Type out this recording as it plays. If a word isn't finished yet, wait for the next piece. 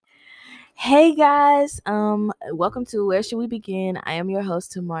Hey guys, welcome to Where Should We Begin? I am your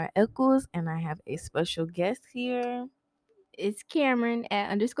host Tamar Eccles, and I have a special guest here. It's Cameron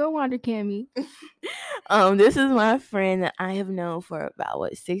at _WanderCammy. This is my friend that I have known for about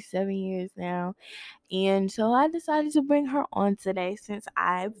 6-7 years now, and so I decided to bring her on today since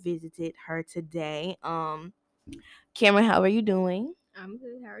I visited her today. Cameron, how are you doing? I'm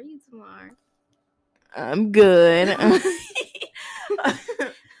good. How are you, Tamar? I'm good.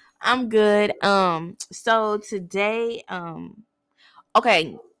 I'm good. So today,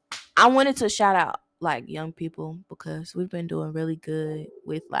 okay, I wanted to shout out like young people because we've been doing really good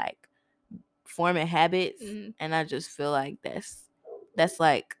with like forming habits, and I just feel like that's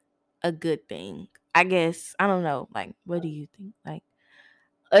like a good thing. I guess I don't know. Like, what do you think? Like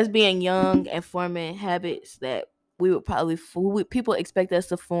us being young and forming habits that we would probably people expect us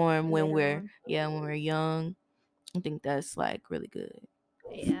to form when Later we're on. when we're young. I think that's like really good.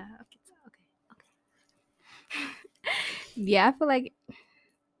 Yeah. Okay. Yeah, I feel like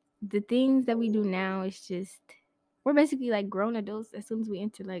the things that we do now is just we're basically like grown adults as soon as we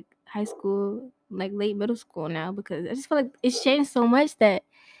enter like high school, like late middle school now, because I just feel like it's changed so much that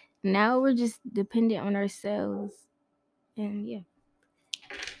now we're just dependent on ourselves. And yeah.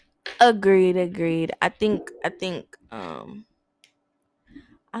 Agreed. I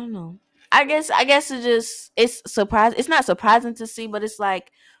don't know. I guess it's not surprising to see, but it's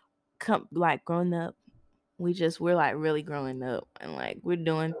like like growing up. We're like really growing up and like we're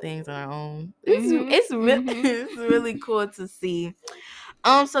doing things on our own. It's really it's really cool to see.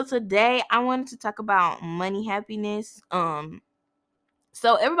 So today I wanted to talk about money happiness.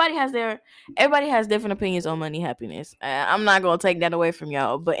 So everybody has different opinions on money happiness. I'm not gonna take that away from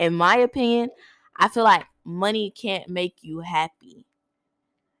y'all, but in my opinion, I feel like money can't make you happy.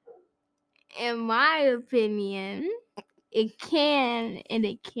 In my opinion, it can and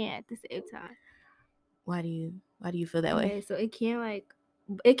it can't at the same time. Why do you feel that way? Okay, so it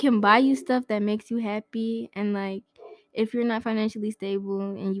can buy you stuff that makes you happy, and like if you're not financially stable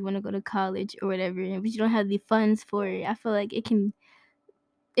and you want to go to college or whatever, but you don't have the funds for it, I feel like it can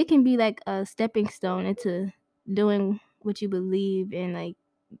be like a stepping stone into doing what you believe and like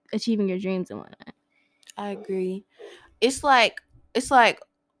achieving your dreams and whatnot. I agree. It's like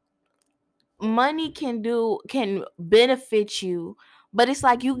money can benefit you, but it's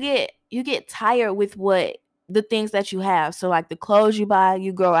like you get tired with what the things that you have. So like the clothes you buy,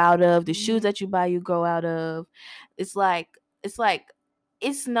 you grow out of, the shoes that you buy, you grow out of. It's like it's like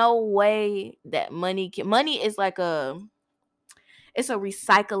it's no way that money is like it's a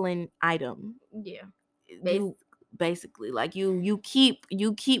recycling item. Yeah, You basically like you keep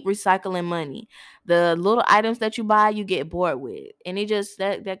recycling money. The little items that you buy you get bored with, and it just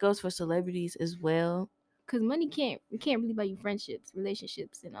that goes for celebrities as well. because money can't really buy you friendships,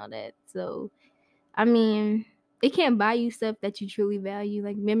 relationships, and all that. So I mean, it can't buy you stuff that you truly value,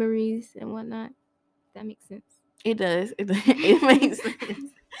 like memories and whatnot. That makes sense. It does. It makes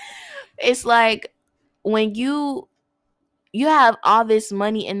sense. It's like when you have all this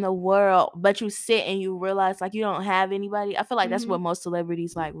money in the world, but you sit and you realize like you don't have anybody. I feel like that's what most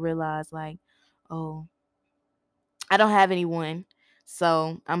celebrities like realize, like, oh, I don't have anyone,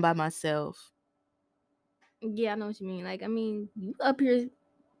 so I'm by myself. Yeah, I know what you mean. Like, I mean, you up here,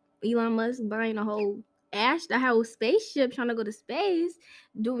 Elon Musk buying the whole spaceship, trying to go to space.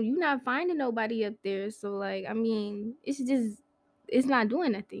 Dude, you not finding nobody up there. So, like, I mean, it's not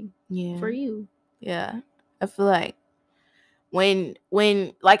doing nothing Yeah. for you. Yeah. I feel like when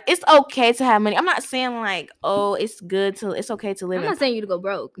like it's okay to have money. I'm not saying like, oh, it's okay to live I'm in not saying you to go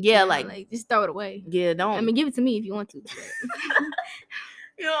broke. yeah, Like just throw it away. yeah, I don't mean, give it to me if you want to.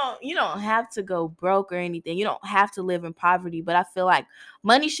 you don't have to go broke or anything. You don't have to live in poverty, but I feel like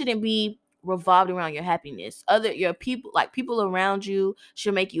money shouldn't be revolved around your happiness. Your people, like people around you,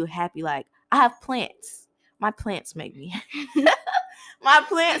 should make you happy. Like I have plants. My plants make me my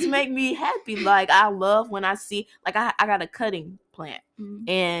plants make me happy. Like I love when I see like I got a cutting plant,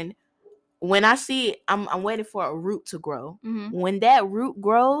 and when I see it, I'm waiting for a root to grow. When that root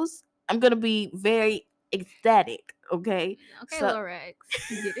grows, I'm gonna be very ecstatic. Okay. Okay, So Lorax,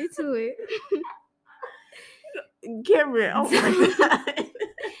 get into it. Cameron, oh my god.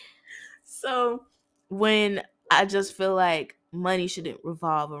 So when I just feel like money shouldn't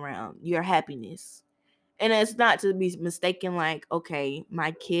revolve around your happiness. And it's not to be mistaken like, okay,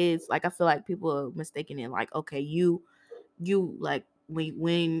 my kids, like I feel like people are mistaken it like, okay, you like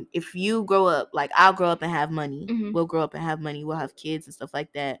when if you grow up, like I'll grow up and have money. We'll grow up and have money. We'll have kids and stuff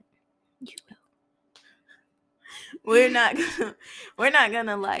like that. You will. We're not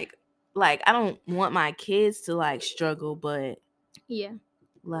gonna like I don't want my kids to like struggle, but Yeah.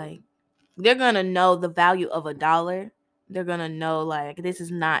 like they're gonna know the value of a dollar. They're gonna know like this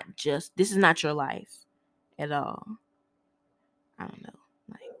is not your life at all. I don't know.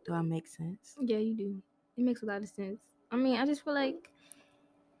 Like, do I make sense? Yeah, you do. It makes a lot of sense. I mean, I just feel like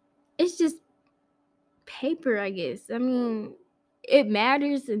it's just paper, I guess. I mean, it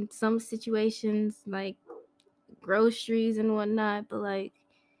matters in some situations, like groceries and whatnot, but like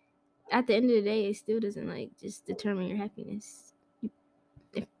at the end of the day, it still doesn't like just determine your happiness.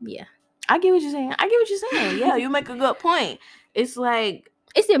 Yeah. I get what you're saying. Yeah, you make a good point. It's like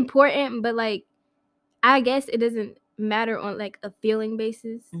It's important, but like I guess it doesn't matter on like a feeling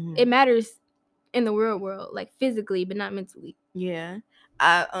basis. It matters in the real world, like physically, but not mentally. Yeah.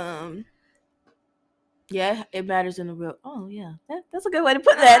 Yeah, it matters in the real. Oh yeah, that's a good way to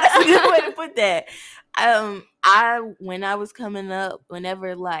put that. That's a good way to put that. When I was coming up,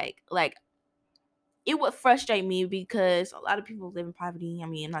 whenever like it would frustrate me because a lot of people live in poverty. I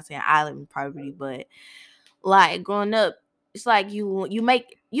mean, I'm not saying I live in poverty, but like growing up, it's like you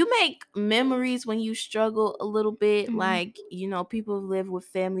make memories when you struggle a little bit. Mhm. Like, you know, people live with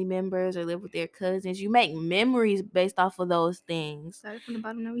family members or live with their cousins. You make memories based off of those things. Started from the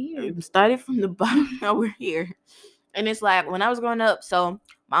bottom, now we're here. Now we're here. And it's like when I was growing up, so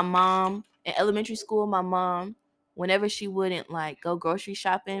my mom in elementary school, whenever she wouldn't like go grocery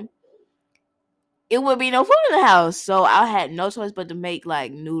shopping, it would be no food in the house. So I had no choice but to make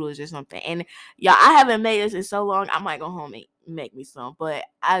like noodles or something. And y'all, I haven't made this in so long. I might go home and make me some. But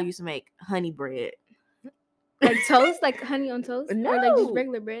I used to make honey bread. Like toast, like honey on toast? No. Or like just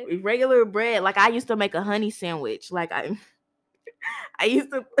regular bread? Regular bread. Like I used to make a honey sandwich. Like I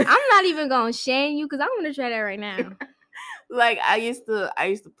used to. I'm not even gonna shame you because I want to try that right now. Like I used to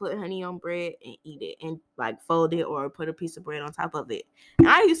put honey on bread and eat it and like fold it or put a piece of bread on top of it. And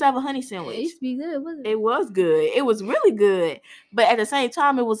I used to have a honey sandwich. It used to be good, wasn't it? It was good. It was really good. But at the same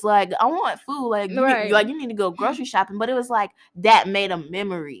time, it was like I want food. Like you need to go grocery shopping. But it was like that made a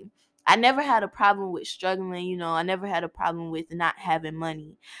memory. I never had a problem with struggling, you know. I never had a problem with not having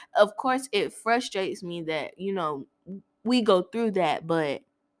money. Of course, it frustrates me that, you know, we go through that, but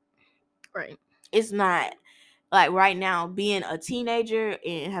right. It's not like right now being a teenager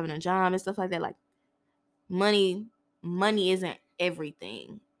and having a job and stuff like that. Like money isn't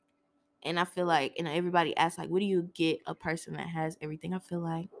everything. And I feel like, you know, everybody asks like, what do you get a person that has everything? I feel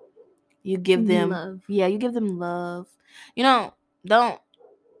like you give them love. Yeah, you give them love. You know,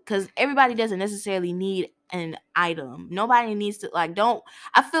 because everybody doesn't necessarily need an item. Nobody needs to like. Don't.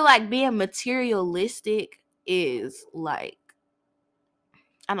 I feel like being materialistic is like,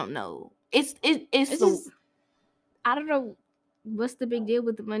 I don't know. It's just, I don't know what's the big deal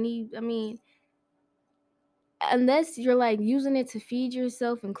with the money. I mean, unless you're like using it to feed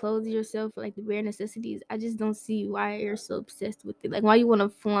yourself and clothe yourself, like the bare necessities, I just don't see why you're so obsessed with it. Like why you want to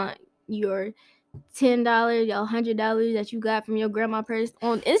flaunt your $10, your $100 that you got from your grandma purse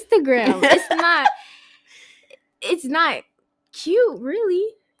on Instagram. It's not cute,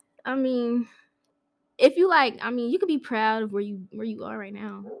 really. I mean, if you like, I mean, you could be proud of where you are right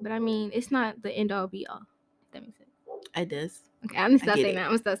now, but I mean, it's not the end all be all. If that makes sense. It does. Okay, I'm gonna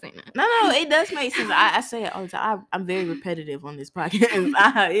stop saying that. No, it does make sense. I say it all the time. I'm very repetitive on this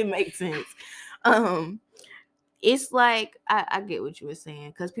podcast. It makes sense. It's like I get what you were saying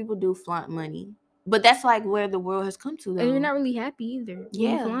because people do flaunt money, but that's like where the world has come to. Though. And you're not really happy either. When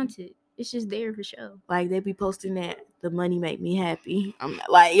you flaunt it. It's just there for show. Like they be posting that the money make me happy. I'm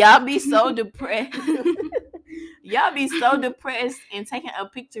like, y'all be so depressed. Y'all be so depressed and taking a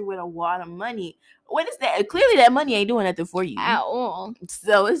picture with a wad of money. What is that? Clearly that money ain't doing nothing for you at all.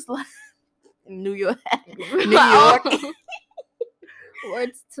 So it's like New York.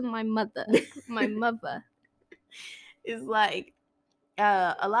 Words to my mother. My mother. It's like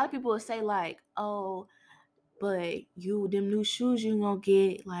a lot of people will say like, oh, but them new shoes you gonna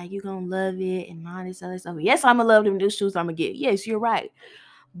get, like you gonna love it and all this other stuff. Yes, I'm gonna love them new shoes I'm gonna get. Yes, you're right.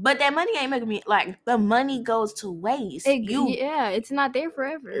 But that money ain't making me, like, the money goes to waste. It's not there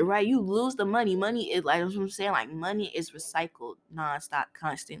forever. Right, you lose the money. Money is, like, that's what I'm saying, like, money is recycled nonstop,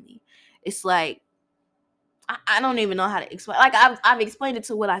 constantly. It's like, I don't even know how to explain. Like, I've explained it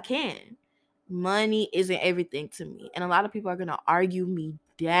to what I can. Money isn't everything to me. And a lot of people are going to argue me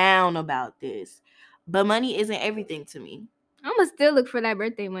down about this. But money isn't everything to me. I'm going to still look for that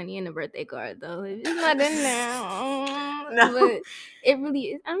birthday money in the birthday card, though. If it's not in there. No. But it really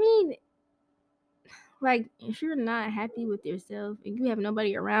is. I mean, like, if you're not happy with yourself and you have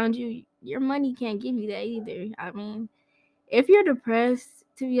nobody around you, your money can't give you that either. I mean, if you're depressed,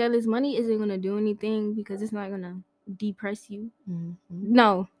 to be honest, money isn't going to do anything because it's not going to depress you. Mm-hmm.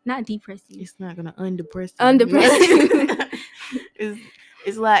 No, not depress you. It's not going to undepress you. Undepress you.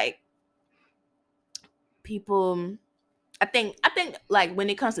 It's like, people. I think like when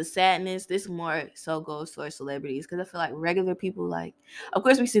it comes to sadness, this more so goes for celebrities because I feel like regular people, like, of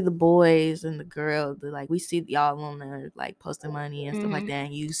course we see the boys and the girls, like we see y'all on there like posting money and stuff like that,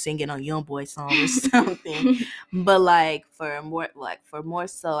 and you singing on Young Boy song or something. But like for more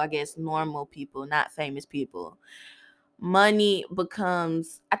so, I guess normal people, not famous people,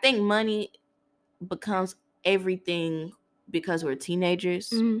 I think money becomes everything because we're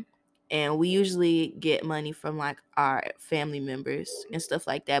teenagers, and we usually get money from like our family members and stuff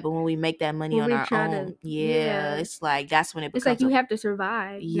like that. But when we make that money When on we our try own, to, yeah, it's like that's when it it's like becomes you a have to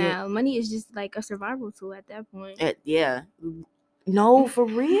survive yeah, now. Money is just like a survival tool at that point. yeah. No, for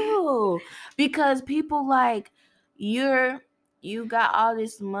real, because people like you got all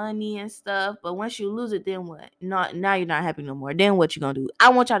this money and stuff, but once you lose it, then what? Not now you're not happy no more. Then what you gonna do? I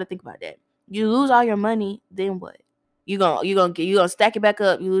want y'all to think about that. You lose all your money, then what? You gonna stack it back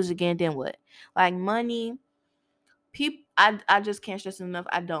up. You lose again, then what? Like money, people. I just can't stress enough.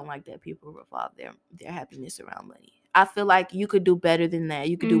 I don't like that people revolve their happiness around money. I feel like you could do better than that.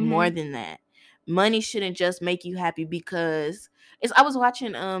 You could do more than that. Money shouldn't just make you happy because it's. I was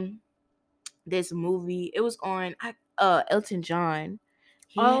watching this movie. It was on Elton John.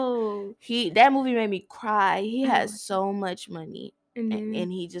 He that movie made me cry. He had so much money,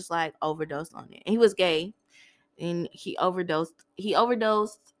 and he just like overdosed on it. And he was gay, and he overdosed.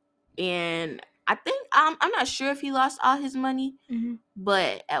 And I think I'm not sure if he lost all his money,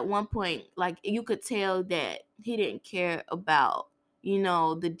 but at one point, like you could tell that he didn't care about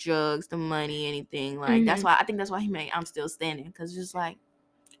the drugs, the money, anything. Like that's why he made I'm Still Standing, because just like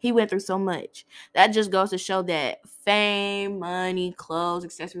he went through so much. That just goes to show that fame, money, clothes,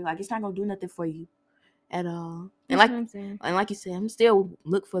 accessories, like it's not gonna do nothing for you at all. And That's what I'm saying. And like you said, I'm still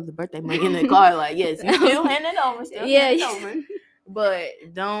look for the birthday money in the car. Like, yes, you still hand it over, hand it over.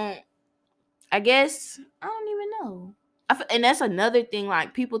 But don't. I guess I don't even know. And that's another thing.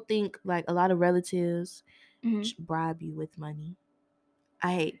 Like people think like a lot of relatives bribe you with money.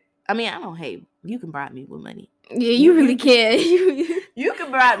 I don't hate. You can bribe me with money. Yeah, you really can. You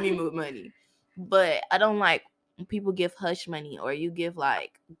can bribe me with money, but I don't like when people give hush money or you give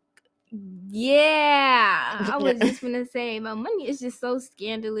like. Yeah, I was just gonna say, my money is just so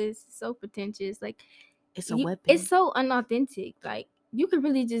scandalous, so pretentious. Like it's a weapon. It's so unauthentic. Like you could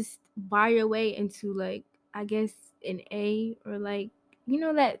really just buy your way into like I guess an A, or like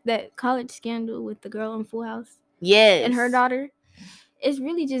that college scandal with the girl in Full House. Yes. And her daughter. It's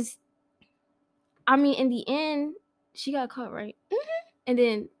really just. I mean, in the end, she got caught, right? And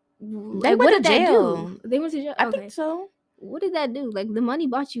then, like, what did that do? They went to jail. I think so. What did that do? Like, the money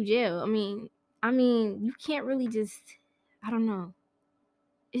bought you jail. I mean, you can't really just. I don't know.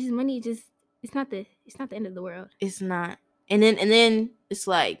 It's just money. It's not the end of the world. It's not. And then it's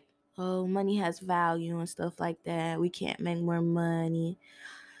like, oh, money has value and stuff like that. We can't make more money.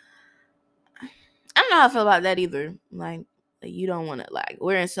 I don't know how I feel about that either. Like you don't want to, like,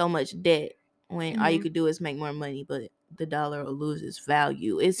 we're in so much debt when all you could do is make more money, but the dollar will lose its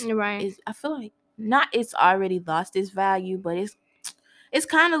value. It's I feel like not it's already lost its value, but it's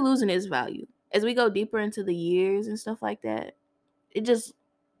kind of losing its value as we go deeper into the years and stuff like that. It's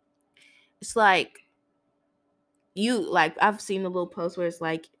like I've seen a little post where it's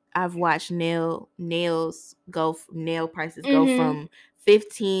like I've watched nail prices go from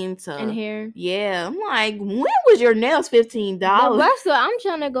 15 to and hair. Yeah, I'm like, when was your nails $15? That's what I'm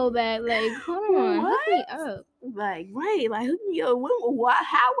trying to go back. Like, hold on, hook me up. Like, right, like hook me up.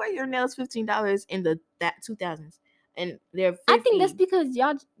 How were your nails $15 in the 2000s? And they're $50. I think that's because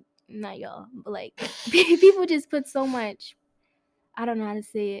y'all, not y'all, but like people just put so much. I don't know how to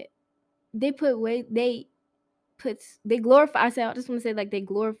say it. They glorify. I just want to say like they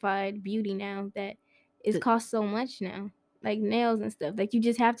glorified beauty now that it costs so much now. Like nails and stuff. Like you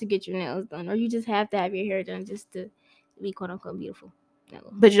just have to get your nails done, or you just have to have your hair done just to be quote unquote beautiful.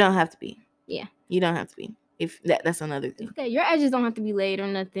 But you don't have to be. Yeah, you don't have to be. If that's another thing. Okay, your edges don't have to be laid or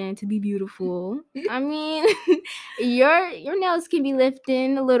nothing to be beautiful. I mean, your nails can be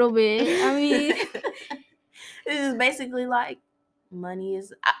lifting a little bit. I mean, this is basically like money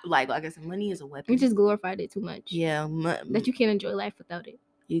is like I said, money is a weapon. You just glorified it too much. Yeah, that you can't enjoy life without it.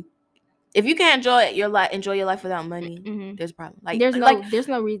 If you can't enjoy your life without money, there's a problem. Like there's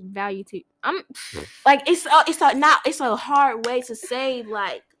no value to. Like it's a hard way to say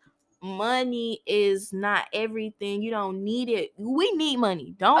like money is not everything. You don't need it. We need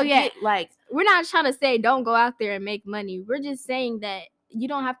money. We're not trying to say don't go out there and make money. We're just saying that you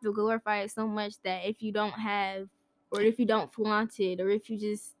don't have to glorify it so much that if you don't have, or if you don't flaunt it, or if you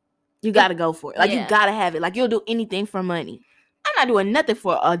just you gotta go for it. Like you gotta have it. Like you'll do anything for money. I'm not doing nothing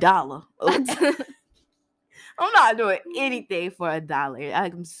for $1. Okay? I'm not doing anything for $1.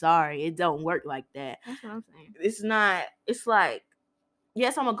 I'm sorry, it don't work like that. That's what I'm saying. It's not. It's like,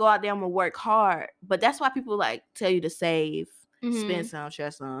 yes, I'm gonna go out there, I'm gonna work hard, but that's why people like tell you to save, spend some,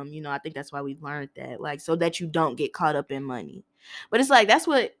 share some. You know, I think that's why we learned that, like, so that you don't get caught up in money. But it's like that's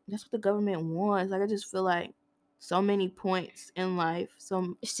what the government wants. Like, I just feel like so many points in life.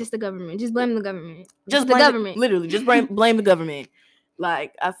 So it's just the government. Just blame the government. Just the blame government. Literally, just blame the government.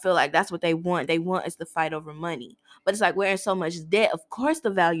 Like, I feel like that's what they want. They want us to fight over money. But it's like we're in so much debt. Of course, the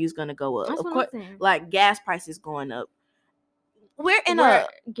value is gonna go up. That's of what course, I'm saying. like gas prices going up. We're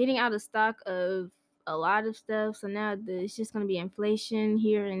getting out of stock of a lot of stuff. So now it's just gonna be inflation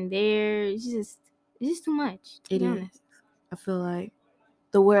here and there. It's just too much. To be honest. I feel like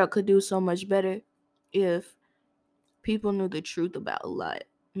the world could do so much better if people knew the truth about a lot.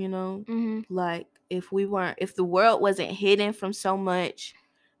 You know, like if the world wasn't hidden from so much,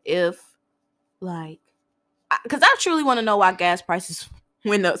 if like, because I truly want to know why gas prices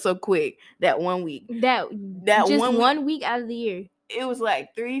went up so quick that 1 week. That just one week out of the year. It was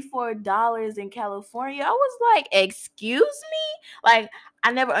like $3-4 in California. I was like, excuse me? Like,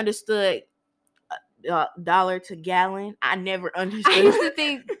 I never understood dollar to gallon. I never understood. I used to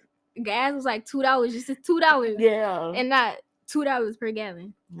think gas was like $2, just $2. Yeah. And not $2 per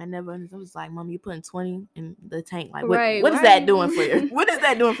gallon. I never understood. I was like, Mom, you putting 20 in the tank. Like, right, what is that doing for you? What is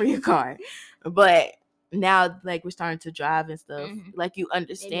that doing for your car? But now, like, we're starting to drive and stuff. Like, you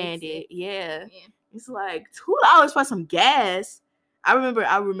understand it. Yeah. It's like $2 for some gas. I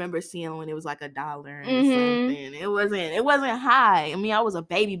remember seeing when it was like $1 and something. It wasn't high. I mean, I was a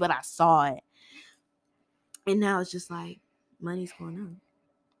baby, but I saw it. And now it's just like money's going up.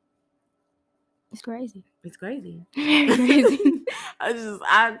 It's crazy. It's crazy. Crazy.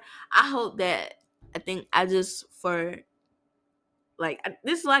 I hope that this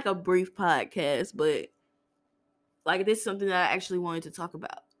is like a brief podcast, but like this is something that I actually wanted to talk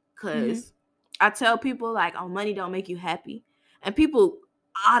about, because I tell people like, oh, money don't make you happy, and people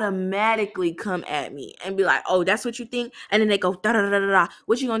automatically come at me and be like, oh, that's what you think, and then they go da da da da da.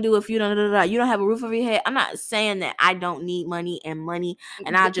 What you gonna do if you don't you don't have a roof over your head? I'm not saying that I don't need money, and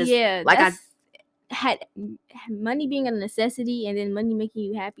I just had money being a necessity and then money making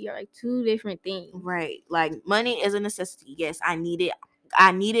you happy are like two different things. Right. Like, money is a necessity. Yes, I need it.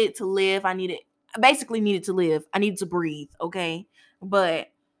 I need it to live. I basically need it to live. I need it to breathe. Okay.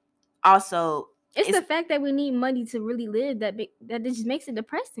 But also, it's the fact that we need money to really live that just makes it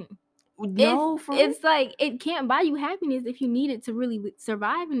depressing. No, it's like it can't buy you happiness if you need it to really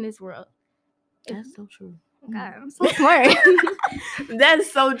survive in this world. That's so true. God, I'm so smart. That's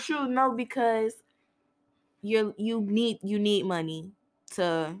so true. No, because you need money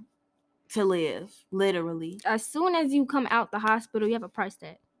to live, literally. As soon as you come out the hospital, you have a price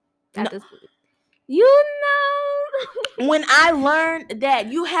tag. You know, when I learned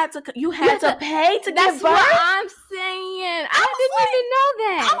that you had to pay to that's give birth. What I'm saying. I didn't even know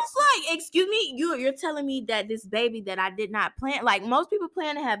that. I was like, excuse me, you're telling me that this baby that I did not plan, like most people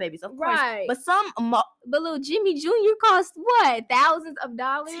plan to have babies, of course, right? But but little Jimmy Jr. cost what? Thousands of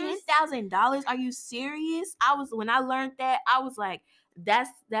dollars? $10,000? Are you serious? When I learned that, I was like,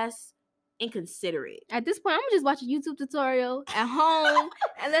 that's inconsiderate. At this point, I'm just watching a YouTube tutorial at home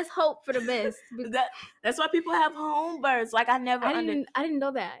and let's hope for the best. That's why people have home births. Like, I didn't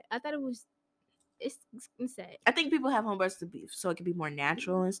know that. I thought it's sad. I think people have home births so it can be more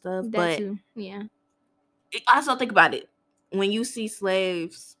natural and stuff. That but too. Yeah. Also, think about it. When you see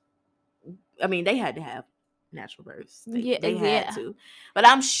slaves, I mean, they had to have natural births. They had to. But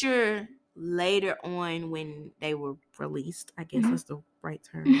I'm sure later on, when they were released, I guess that's the right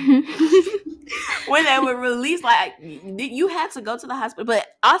term. When they were released, like, you had to go to the hospital.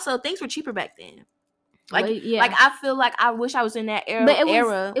 But also, things were cheaper back then. Like, like I feel like I wish I was in that era. But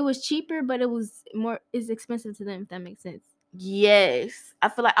it was cheaper, but it's expensive to them, if that makes sense. Yes. I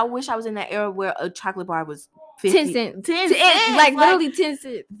feel like I wish I was in that era where a chocolate bar was 10 cents. Like literally 10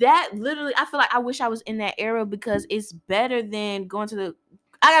 cents. That literally, I feel like I wish I was in that era, because it's better than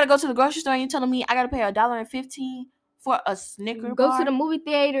I gotta go to the grocery store and you're telling me I gotta pay $1.15 for a Snicker bar. Go to the movie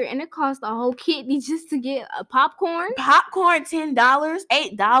theater and it costs a whole kidney just to get a popcorn. Popcorn $10,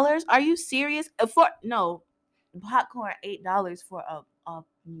 $8. Are you serious? Popcorn $8 for a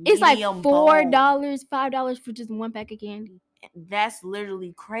it's like $4, bowl. $5 for just one pack of candy. That's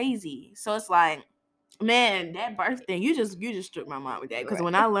literally crazy. So it's like, man, that birth thing, you just struck my mind with that. Because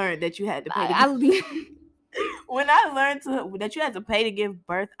when I learned that you had to pay when I learned that you had to pay to give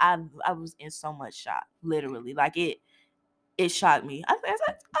birth, I was in so much shock. Literally, like it shocked me. I asked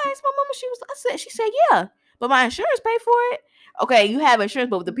my mama. She said yeah, but my insurance paid for it. Okay, you have insurance,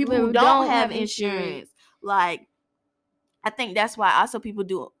 but the people who don't have insurance, Like, I think that's why also people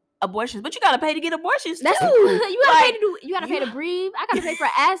do abortions, but you gotta pay to get abortions That's too. you gotta Like, pay to do. You gotta pay to breathe. I gotta pay for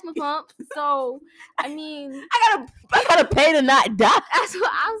an asthma pump. So I mean, I gotta pay to not die. that's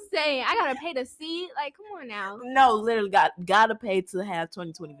what I'm saying. I gotta pay to see. Like, come on now. No, literally gotta pay to have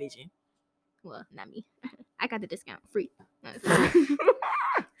 20/20 vision. Well, not me. I got the discount free.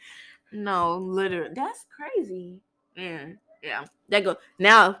 No, literally, that's crazy. Yeah. That go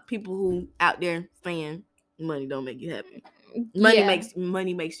now. People who out there saying money don't make you happy.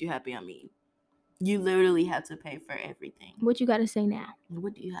 Money makes you happy. I mean, you literally have to pay for everything. What you gotta say now?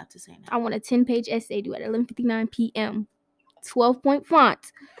 What do you have to say now? I want a 10-page essay due at 11:59 p.m. 12-point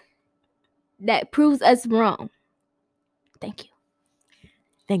font that proves us wrong. Thank you.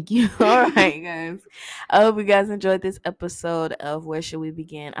 Thank you. All right, guys. I hope you guys enjoyed this episode of Where Should We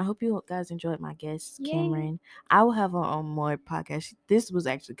Begin. I hope you guys enjoyed my guest, Cameryn. I will have her on more podcast. This was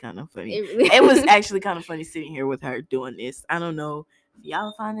actually kind of funny. It was actually kind of funny sitting here with her doing this. I don't know if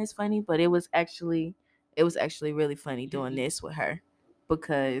y'all find this funny, but it was actually really funny doing this with her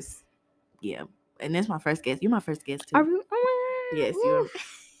because, yeah. And this is my first guest. You're my first guest too. Are we? Yes, you're.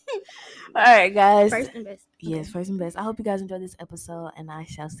 All right, guys. First and best. Yes, first and best. I hope you guys enjoyed this episode, and I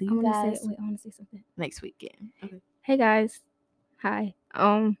shall see you I guys. want to say something Next weekend. Okay. Hey guys, hi.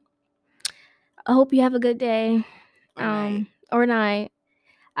 I hope you have a good day. Or night.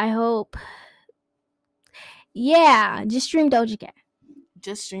 I hope. Yeah, just stream Doja Cat.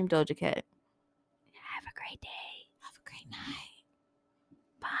 Just stream Doja Cat. Have a great day. Have a great night.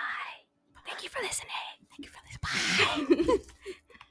 Bye. Thank you for listening. Thank you for listening. Bye.